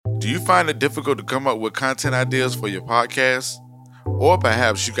you find it difficult to come up with content ideas for your podcast? Or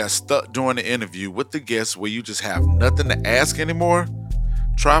perhaps you got stuck during the interview with the guest where you just have nothing to ask anymore?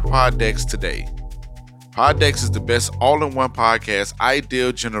 Try Poddex today. Poddex is the best all-in-one podcast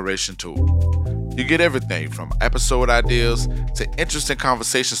idea generation tool. You get everything from episode ideas to interesting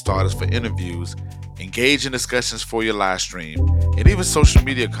conversation starters for interviews, engaging discussions for your live stream, and even social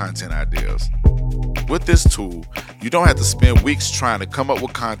media content ideas. With this tool, you don't have to spend weeks trying to come up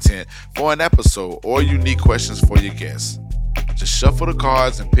with content for an episode or unique questions for your guests. Just shuffle the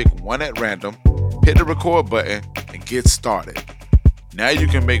cards and pick one at random, hit the record button, and get started. Now you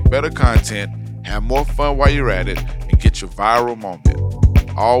can make better content, have more fun while you're at it, and get your viral moment.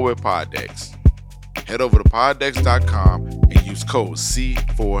 All with Poddex. Head over to poddex.com and use code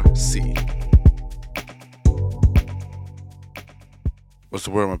C4C. What's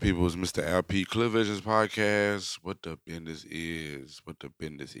the word, my people? It's Mr. LP, Clear Visions Podcast. What the business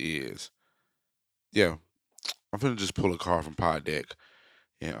is. Yeah, I'm finna just pull a card from Pod Deck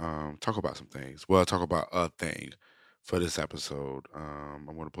and talk about some things. Well, talk about a thing for this episode. I'm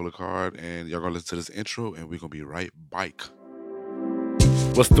gonna pull a card and y'all gonna listen to this intro and we're gonna be right back.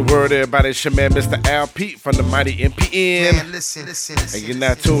 What's the word, everybody? It's your man, Mr. Al Pete from the Mighty MPN. Man, listen. And you're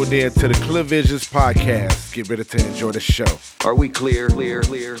now tuned in to the Clear Visions Podcast. Get ready to enjoy the show. Are we clear? Yep.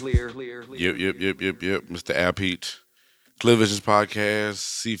 Mr. Al Pete. Clear Visions Podcast,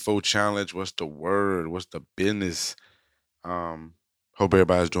 C4Challenge. What's the word? What's the business? Hope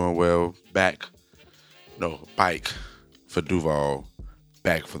everybody's doing well. Byke for Duval.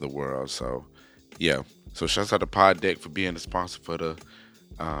 Back for the world. So, yeah. So, shouts out to Pod Deck for being the sponsor for the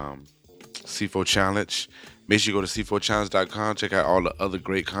C4Challenge. Make sure you go to C4Challenge.com. Check out all the other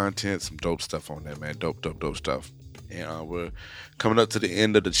great content. Some dope stuff on there, man. Dope stuff. And we're coming up to the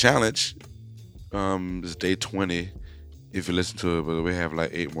end of the challenge. It's day 20. If you listen to it, but we have like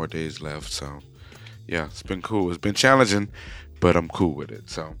 8 more days left. So, yeah, it's been cool. It's been challenging, but I'm cool with it.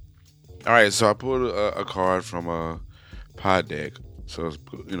 So, all right. So I pulled a card from a Pod Deck. So,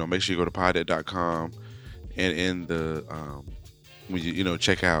 make sure you go to poddeck.com and in the when you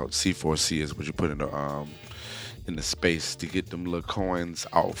check out C4C is what you put in the space to get them little coins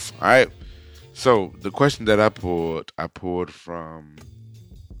off. All right. So the question that I pulled from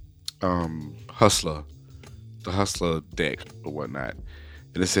Hustler, the Hustler deck or whatnot,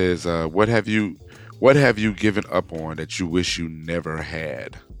 and it says, "What have you given up on that you wish you never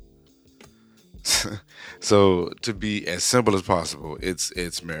had?" So to be as simple as possible, it's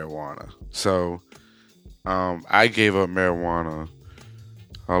marijuana. So I gave up marijuana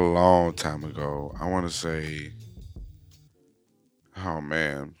a long time ago. I want to say,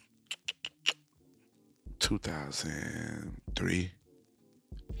 2003,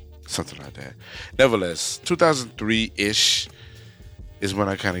 something like that. Nevertheless, 2003-ish is when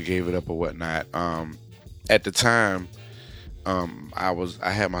I kind of gave it up or whatnot. At the time, I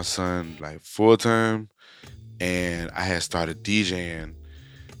had my son like full time, and I had started DJing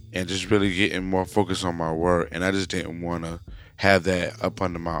and just really getting more focused on my work, and I just didn't want to have that up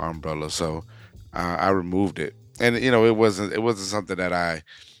under my umbrella, so I removed it. And it wasn't something that I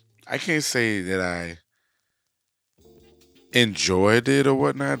can't say that I enjoyed it or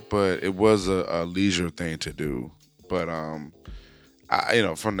whatnot, but it was a leisure thing to do. But from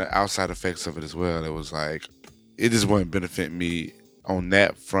the outside effects of it as well, it was like it just wasn't benefiting me on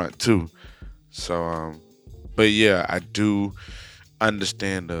that front too. So but yeah, I do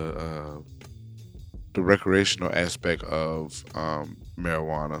understand the recreational aspect of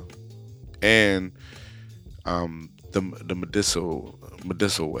marijuana and the medicinal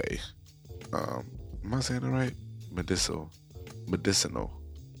way. Am I saying it right? Medicinal.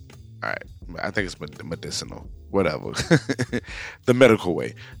 All right, I think it's medicinal. Whatever. The medical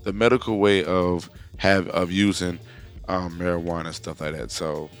way of using marijuana and stuff like that.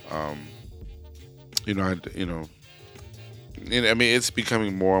 So it's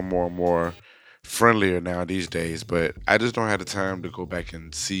becoming more and more friendlier now these days, but I just don't have the time to go back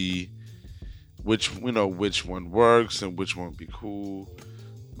and see which one works and which one would be cool.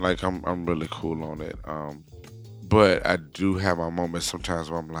 Like I'm really cool on it. But I do have my moments sometimes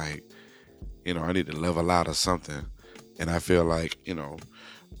where I'm like, I need to level out or something, and I feel like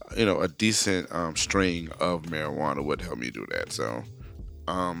a decent string of marijuana would help me do that. So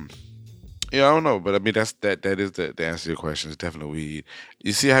I don't know, but I mean that is the answer to your question. It's definitely weed.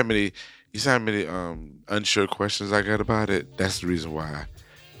 You see how many unsure questions I got about it? That's the reason why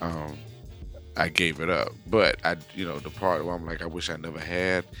I gave it up. But the part where I'm like, I wish I never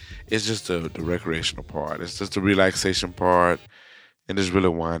had, it's just the recreational part. It's just the relaxation part, and just really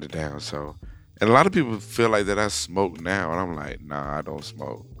wind it down. So And a lot of people feel like that I smoke now, and I'm like, nah, I don't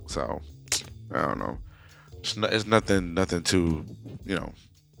smoke. So I don't know. It's nothing too, you know.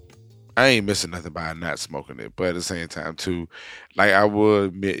 I ain't missing nothing by not smoking it, but at the same time too, like I would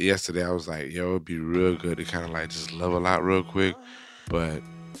admit yesterday, I was like, yo, it'd be real good to kind of like just level out real quick, but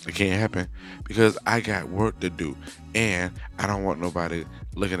it can't happen because I got work to do, and I don't want nobody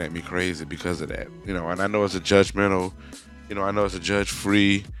looking at me crazy because of that, you know. And I know it's a judgmental, you know, I know it's a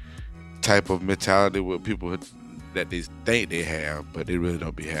judge-free type of mentality with people that they think they have, but they really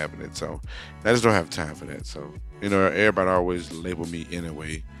don't be having it. So I just don't have time for that. So, you know, everybody always label me in a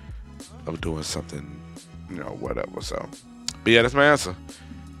way of doing something, you know, whatever. So, but yeah, that's my answer.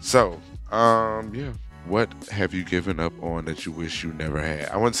 So, yeah, what have you given up on that you wish you never had?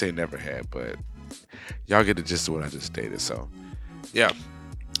 I wouldn't say never had, but y'all get the gist of what I just stated. So, yeah.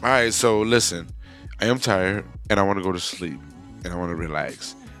 All right. So, listen, I am tired and I want to go to sleep and I want to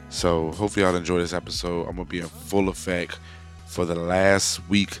relax. So, hopefully, y'all enjoy this episode. I'm gonna be in full effect for the last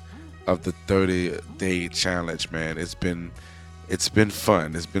week of the 30-day challenge, man. It's been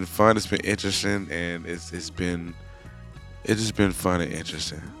fun. It's been fun. It's been interesting, and it's just been fun and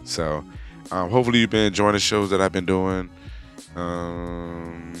interesting. So, hopefully you've been enjoying the shows that I've been doing. I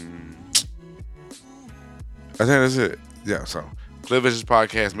think that's it. Yeah. So, Clear Visions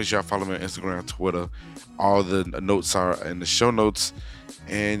Podcast. Make sure y'all follow me on Instagram, Twitter. All the notes are in the show notes.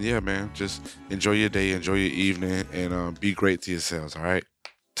 And yeah, man, just enjoy your day, enjoy your evening, and be great to yourselves. All right,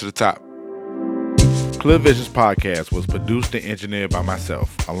 to the top. Clear Visions Podcast was produced and engineered by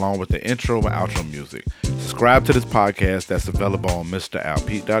myself, along with the intro and outro music. Subscribe to this podcast that's available on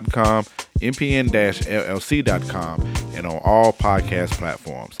MrAlpete.com, mpn-llc.com, and on all podcast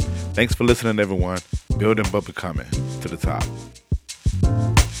platforms. Thanks for listening, everyone. Building but becoming. To the top.